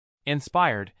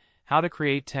Inspired, How to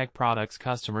Create Tech Products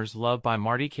Customers Love by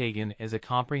Marty Cagan is a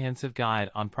comprehensive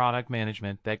guide on product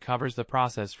management that covers the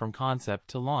process from concept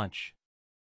to launch.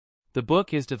 The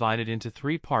book is divided into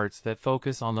 3 parts that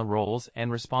focus on the roles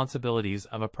and responsibilities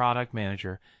of a product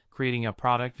manager, creating a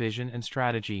product vision and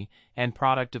strategy, and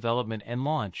product development and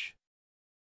launch.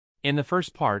 In the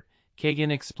first part,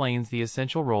 Cagan explains the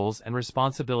essential roles and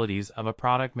responsibilities of a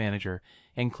product manager,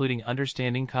 including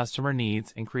understanding customer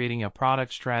needs and creating a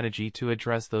product strategy to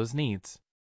address those needs.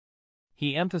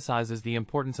 He emphasizes the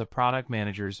importance of product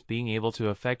managers being able to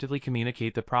effectively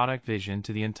communicate the product vision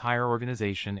to the entire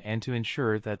organization and to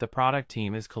ensure that the product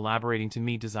team is collaborating to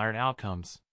meet desired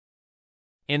outcomes.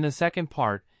 In the second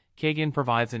part, Cagan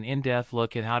provides an in-depth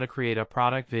look at how to create a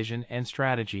product vision and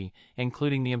strategy,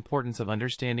 including the importance of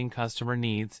understanding customer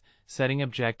needs, setting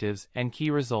objectives and key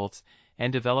results,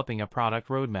 and developing a product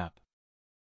roadmap.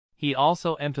 He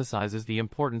also emphasizes the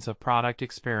importance of product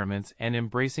experiments and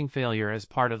embracing failure as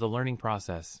part of the learning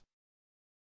process.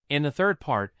 In the third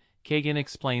part, Cagan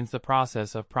explains the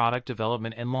process of product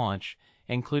development and launch,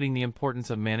 including the importance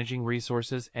of managing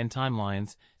resources and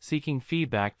timelines, seeking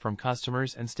feedback from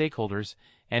customers and stakeholders,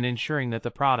 and ensuring that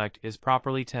the product is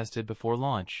properly tested before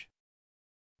launch.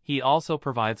 He also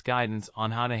provides guidance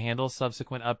on how to handle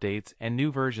subsequent updates and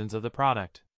new versions of the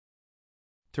product.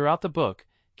 Throughout the book,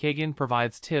 Cagan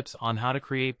provides tips on how to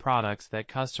create products that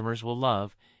customers will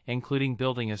love, including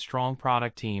building a strong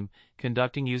product team,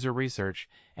 conducting user research,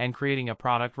 and creating a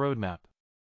product roadmap.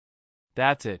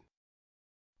 That's it.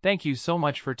 Thank you so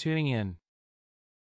much for tuning in.